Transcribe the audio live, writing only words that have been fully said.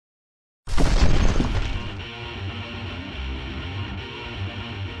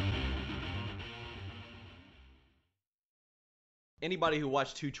Anybody who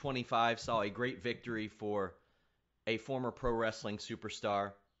watched 225 saw a great victory for a former pro wrestling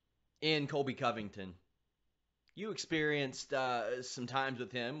superstar in Colby Covington. You experienced some times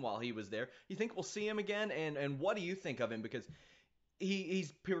with him while he was there. You think we'll see him again? And what do you think of him? Because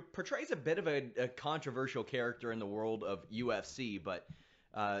portrays a bit of a controversial character in the world of UFC. But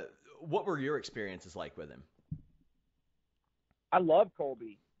uh, what were your experiences like with him? I love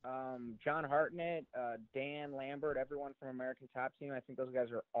Colby. John Hartnett, Dan Lambert, everyone from American Top Team. I think those guys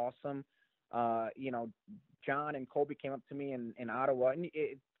are awesome. You know, John and Colby came up to me in Ottawa, and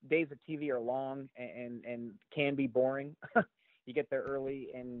days of TV are long and can be boring. You get there early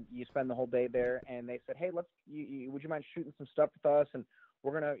and you spend the whole day there, and they said, "Hey, would you mind shooting some stuff with us?" And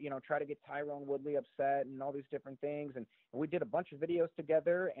we're gonna, try to get Tyrone Woodley upset and all these different things. And we did a bunch of videos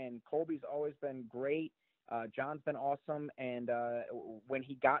together. And Colby's always been great. John's been awesome. And when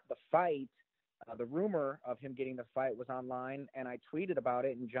he got the fight, the rumor of him getting the fight was online, and I tweeted about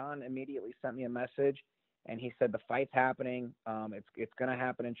it. And John immediately sent me a message, and he said the fight's happening. It's going to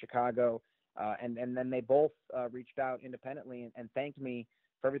happen in Chicago. And then they both reached out independently and thanked me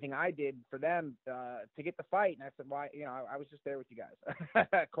for everything I did for them to get the fight. And I said, why? I was just there with you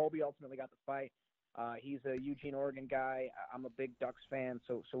guys. Colby ultimately got the fight. He's a Eugene, Oregon guy. I'm a big Ducks fan,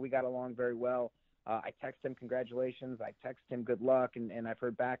 so we got along very well. I text him congratulations. I text him good luck, and I've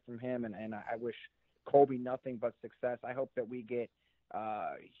heard back from him, and I wish Colby nothing but success. I hope that we get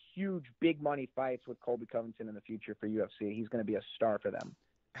huge, big money fights with Colby Covington in the future for UFC. He's going to be a star for them.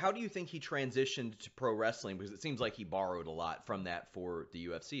 How do you think he transitioned to pro wrestling? Because it seems like he borrowed a lot from that for the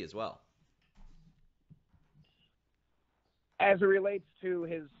UFC as well. As it relates to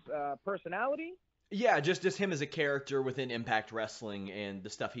his personality, Yeah, just him as a character within Impact Wrestling and the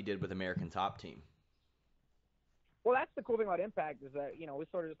stuff he did with American Top Team. well, that's the cool thing about Impact is that, we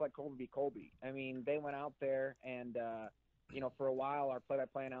sort of just let Colby be Colby. I mean, they went out there and, for a while, our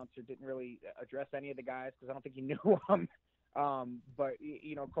play-by-play announcer didn't really address any of the guys because I don't think he knew them. But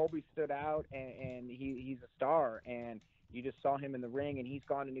Colby stood out, and he's a star, and you just saw him in the ring, and he's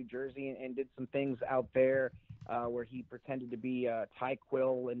gone to New Jersey and did some things out there where he pretended to be Ty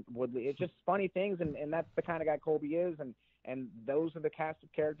Quill and Woodley. It's just funny things, and that's the kind of guy Colby is, and those are the cast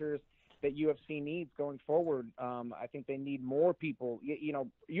of characters that UFC needs going forward. I think they need more people.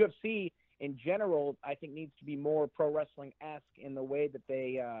 UFC in general, I think, needs to be more pro wrestling-esque in the way that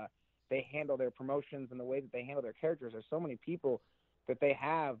they handle their promotions and the way that they handle their characters. There's so many people that they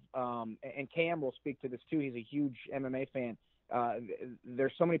have, and Cam will speak to this too. He's a huge MMA fan.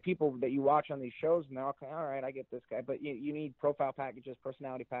 There's so many people that you watch on these shows, and they're all right, I get this guy. But you need profile packages,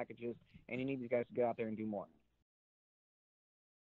 personality packages, and you need these guys to get out there and do more.